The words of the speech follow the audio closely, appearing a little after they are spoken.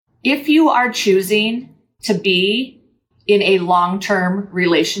If you are choosing to be in a long-term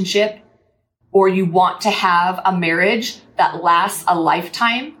relationship, or you want to have a marriage that lasts a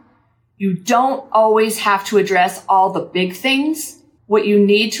lifetime, you don't always have to address all the big things. What you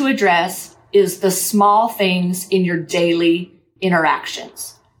need to address is the small things in your daily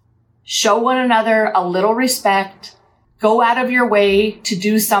interactions. Show one another a little respect. Go out of your way to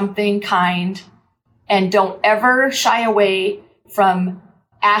do something kind. And don't ever shy away from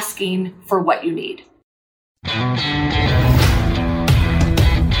asking for what you need.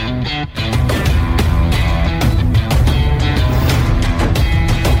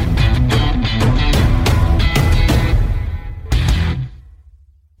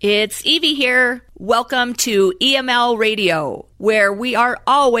 It's Evie here. Welcome to EML Radio, where we are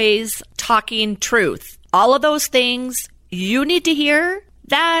always talking truth. All of those things you need to hear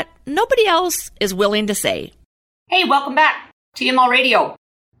that nobody else is willing to say. Hey, welcome back to EML Radio.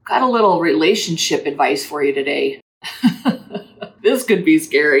 Got a little relationship advice for you today. This could be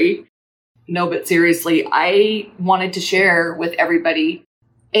scary. No, but seriously, I wanted to share with everybody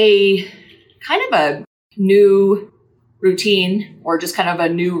a kind of a new routine or just kind of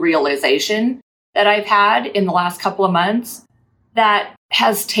a new realization that I've had in the last couple of months that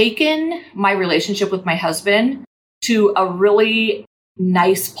has taken my relationship with my husband to a really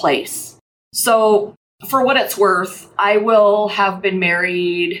nice place. So for what it's worth, I will have been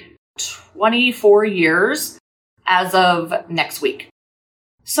married 24 years as of next week.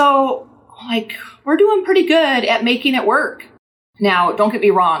 So we're doing pretty good at making it work. Now, don't get me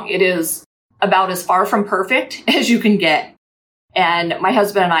wrong. It is about as far from perfect as you can get. And my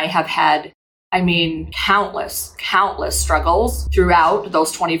husband and I have had, countless struggles throughout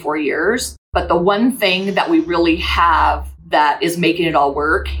those 24 years. But the one thing that we really have that is making it all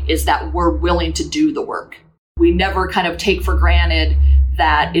work is that we're willing to do the work. We never kind of take for granted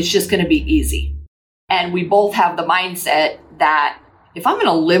that it's just going to be easy. And we both have the mindset that if I'm going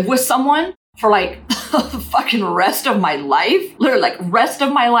to live with someone for the fucking rest of my life, literally rest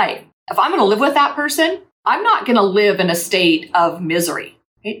of my life, if I'm going to live with that person, I'm not going to live in a state of misery.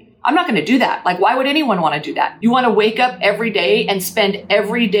 Right? I'm not going to do that. Why would anyone want to do that? You want to wake up every day and spend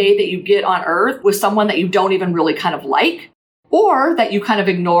every day that you get on earth with someone that you don't even really kind of like, or that you kind of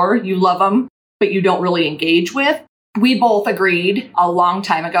ignore, you love them, but you don't really engage with. We both agreed a long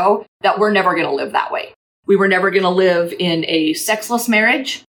time ago that we're never going to live that way. We were never going to live in a sexless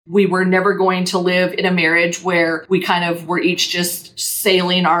marriage. We were never going to live in a marriage where we kind of were each just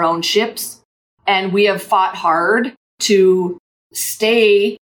sailing our own ships. And we have fought hard to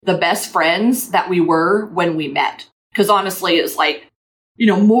stay the best friends that we were when we met. Because honestly, it's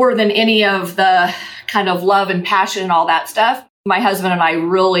more than any of the kind of love and passion and all that stuff, my husband and I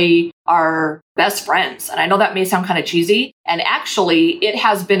really are best friends. And I know that may sound kind of cheesy. And actually, it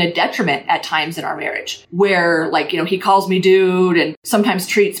has been a detriment at times in our marriage where, he calls me dude and sometimes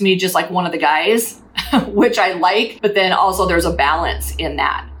treats me just like one of the guys, which I like. But then also there's a balance in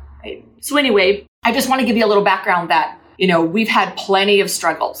that. Right? So anyway, I just want to give you a little background that, we've had plenty of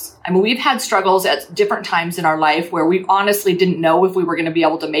struggles. We've had struggles at different times in our life where we honestly didn't know if we were going to be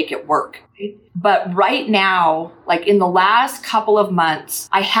able to make it work. Right? But right now, in the last couple of months,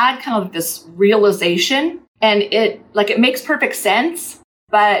 I had kind of this realization and it makes perfect sense,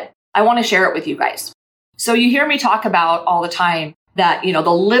 but I want to share it with you guys. So you hear me talk about all the time that,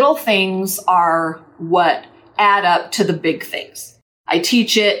 the little things are what add up to the big things. I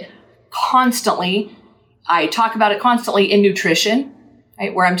teach it constantly. I talk about it constantly in nutrition,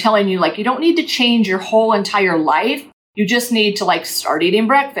 right? Where I'm telling you, you don't need to change your whole entire life. You just need to start eating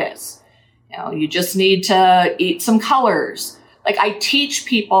breakfast. You just need to eat some colors. I teach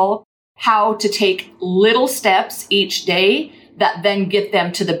people how to take little steps each day that then get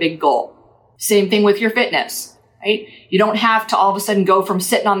them to the big goal. Same thing with your fitness, right? You don't have to all of a sudden go from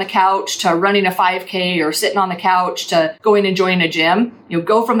sitting on the couch to running a 5K or sitting on the couch to going and joining a gym.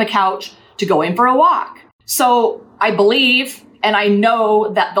 Go from the couch to going for a walk. So I believe and I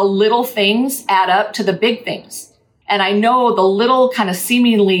know that the little things add up to the big things. And I know the little kind of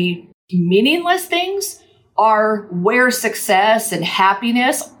seemingly meaningless things are where success and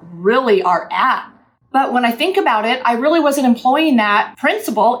happiness really are at. But when I think about it, I really wasn't employing that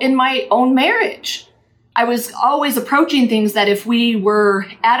principle in my own marriage. I was always approaching things that if we were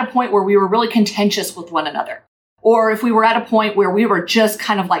at a point where we were really contentious with one another, or if we were at a point where we were just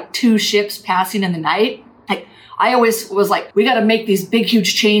kind of like two ships passing in the night, I always was like, we got to make these big,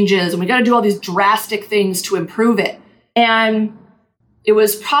 huge changes and we got to do all these drastic things to improve it. And it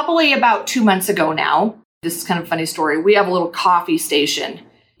was probably about 2 months ago now. This is kind of a funny story. We have a little coffee station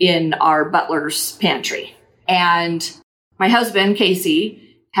in our butler's pantry. And my husband,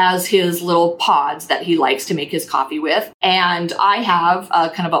 Casey, has his little pods that he likes to make his coffee with. And I have a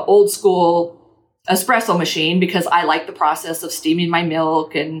kind of an old school espresso machine because I like the process of steaming my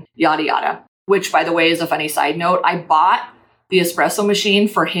milk and yada yada. Which, by the way, is a funny side note. I bought the espresso machine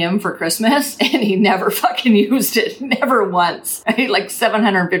for him for Christmas and he never fucking used it. Never once. I had like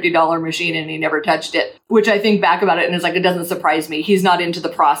 $750 machine and he never touched it, which I think back about it and it's like, it doesn't surprise me. He's not into the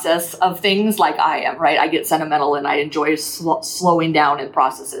process of things like I am, right? I get sentimental and I enjoy slowing down in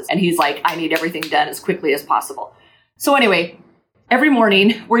processes. And he's like, I need everything done as quickly as possible. So anyway, every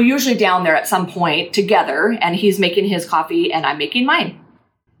morning we're usually down there at some point together and he's making his coffee and I'm making mine.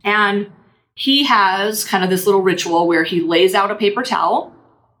 And he has kind of this little ritual where he lays out a paper towel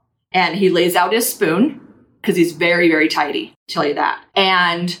and he lays out his spoon because he's very, very tidy, I'll tell you that.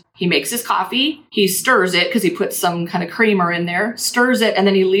 And he makes his coffee. He stirs it because he puts some kind of creamer in there, stirs it, and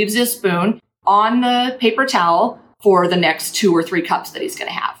then he leaves his spoon on the paper towel for the next 2 or 3 cups that he's going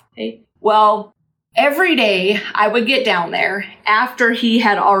to have. Okay. Well, every day I would get down there after he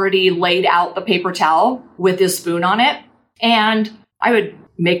had already laid out the paper towel with his spoon on it, and I would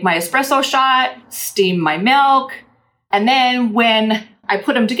make my espresso shot, steam my milk, and then when I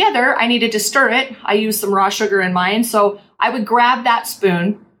put them together, I needed to stir it. I used some raw sugar in mine, so I would grab that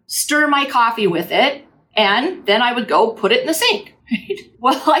spoon, stir my coffee with it, and then I would go put it in the sink.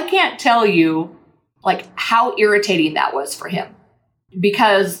 Well, I can't tell you like how irritating that was for him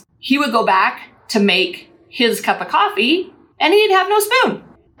because he would go back to make his cup of coffee and he'd have no spoon.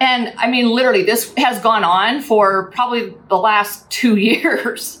 And I mean, literally, this has gone on for probably the last 2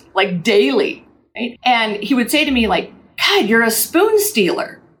 years, like daily, right? And he would say to me like, God, you're a spoon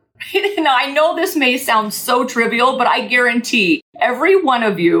stealer. Now, I know this may sound so trivial, but I guarantee every one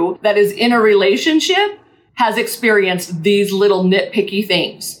of you that is in a relationship has experienced these little nitpicky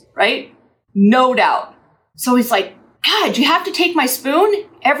things, right? No doubt. So he's like, God, you have to take my spoon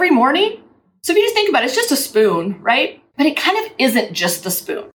every morning? So if you just think about it, it's just a spoon, right? But it kind of isn't just the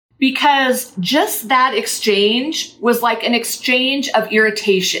spoon because just that exchange was like an exchange of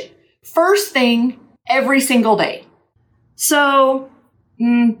irritation. First thing every single day. So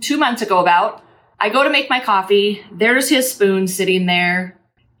 2 months ago I go to make my coffee. There's his spoon sitting there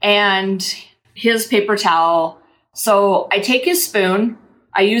and his paper towel. So I take his spoon,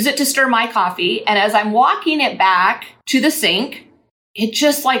 I use it to stir my coffee. And as I'm walking it back to the sink, it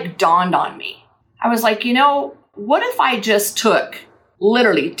just like dawned on me. I was like, you know, what if I just took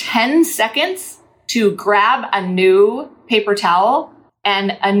literally 10 seconds to grab a new paper towel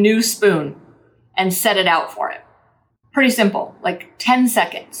and a new spoon and set it out for him? Pretty simple, like 10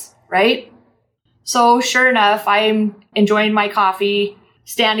 seconds, right? So sure enough, I'm enjoying my coffee,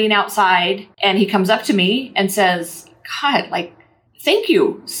 standing outside, and he comes up to me and says, God, like, thank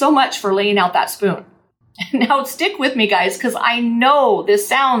you so much for laying out that spoon. Now stick with me, guys, because I know this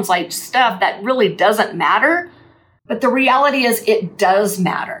sounds like stuff that really doesn't matter, but the reality is it does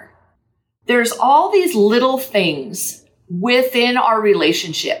matter. There's all these little things within our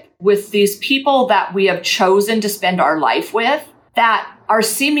relationship with these people that we have chosen to spend our life with that are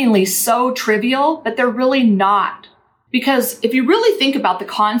seemingly so trivial, but they're really not. Because if you really think about the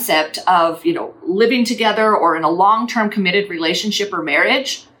concept of, you know, living together or in a long-term committed relationship or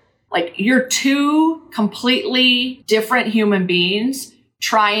marriage, like you're two completely different human beings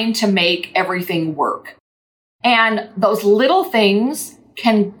trying to make everything work. And those little things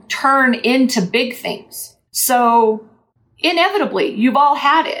can turn into big things. So inevitably, you've all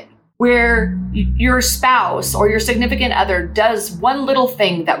had it where your spouse or your significant other does one little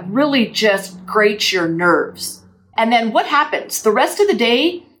thing that really just grates your nerves. And then what happens? The rest of the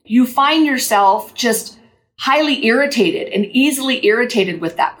day, you find yourself just highly irritated and easily irritated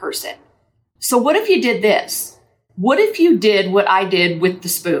with that person. So what if you did this? What if you did what I did with the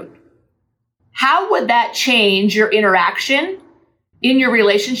spoon? How would that change your interaction in your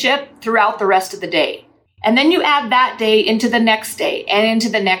relationship throughout the rest of the day? And then you add that day into the next day and into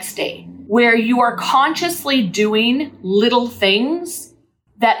the next day, where you are consciously doing little things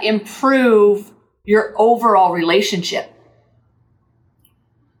that improve your overall relationship.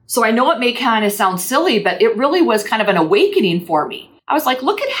 So I know it may kind of sound silly, but it really was kind of an awakening for me. I was like,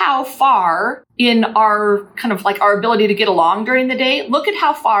 look at how far in our kind of like our ability to get along during the day. Look at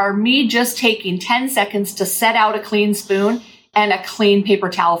how far me just taking 10 seconds to set out a clean spoon and a clean paper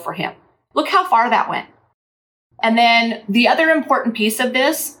towel for him. Look how far that went. And then the other important piece of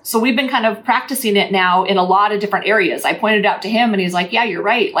this, so we've been kind of practicing it now in a lot of different areas. I pointed out to him and he's like, yeah, you're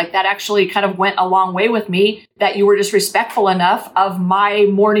right. Like that actually kind of went a long way with me, that you were just respectful enough of my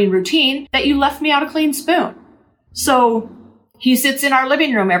morning routine that you left me out a clean spoon. So he sits in our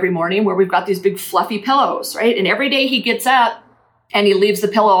living room every morning where we've got these big fluffy pillows, right? And every day he gets up and he leaves the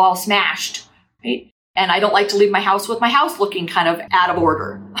pillow all smashed, right? And I don't like to leave my house with my house looking kind of out of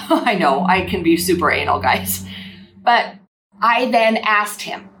order. I know, I can be super anal, guys. But I then asked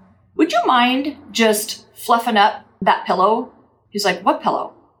him, would you mind just fluffing up that pillow? He's like, what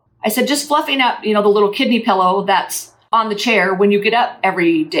pillow? I said, just fluffing up, the little kidney pillow that's on the chair when you get up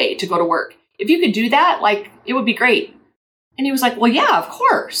every day to go to work. If you could do that, it would be great. And he was like, well, yeah, of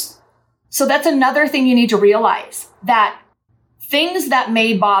course. So that's another thing you need to realize, that things that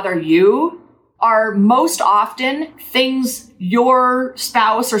may bother you are most often things your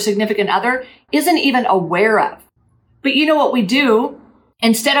spouse or significant other isn't even aware of. But you know what we do?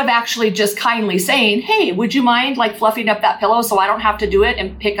 Instead of actually just kindly saying, hey, would you mind fluffing up that pillow so I don't have to do it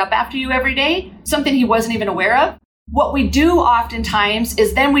and pick up after you every day? Something he wasn't even aware of. What we do oftentimes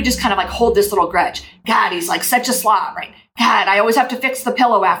is then we just kind of hold this little grudge. God, he's such a slob, right? God, I always have to fix the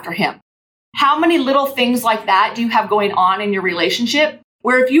pillow after him. How many little things like that do you have going on in your relationship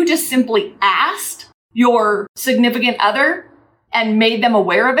where if you just simply asked your significant other and made them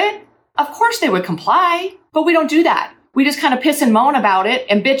aware of it, of course they would comply, but we don't do that. We just kind of piss and moan about it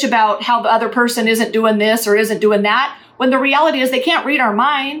and bitch about how the other person isn't doing this or isn't doing that, when the reality is they can't read our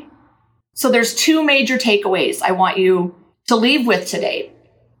mind. So there's two major takeaways I want you to leave with today,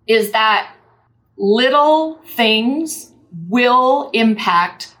 is that little things will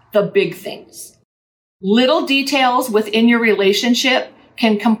impact the big things. Little details within your relationship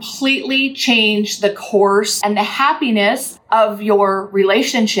can completely change the course and the happiness of your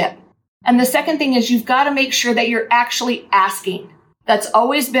relationship. And the second thing is you've got to make sure that you're actually asking. That's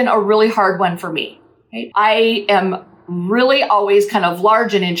always been a really hard one for me. Right? I am really always kind of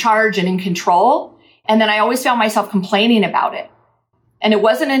large and in charge and in control. And then I always found myself complaining about it. And it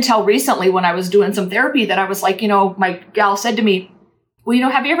wasn't until recently when I was doing some therapy that I was my gal said to me,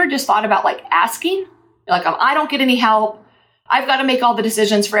 well, have you ever just thought about asking? I don't get any help. I've got to make all the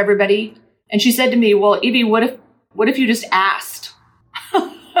decisions for everybody. And she said to me, well, Evie, what if you just asked?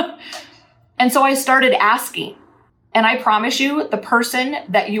 And so I started asking. And I promise you, the person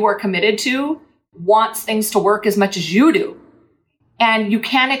that you are committed to wants things to work as much as you do. And you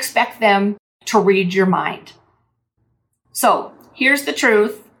can't expect them to read your mind. So here's the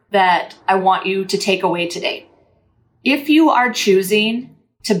truth that I want you to take away today. If you are choosing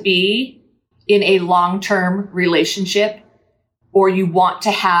to be in a long-term relationship, or you want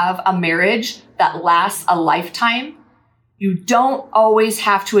to have a marriage that lasts a lifetime, you don't always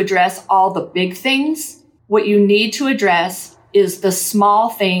have to address all the big things. What you need to address is the small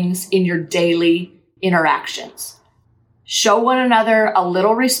things in your daily interactions. Show one another a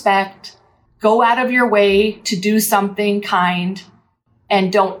little respect. Go out of your way to do something kind.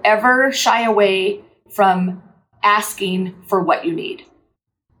 And don't ever shy away from asking for what you need.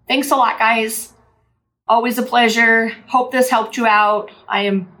 Thanks a lot, guys. Always a pleasure. Hope this helped you out. I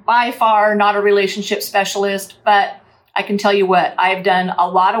am by far not a relationship specialist, but I can tell you what, I've done a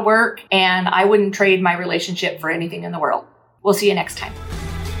lot of work and I wouldn't trade my relationship for anything in the world. We'll see you next time.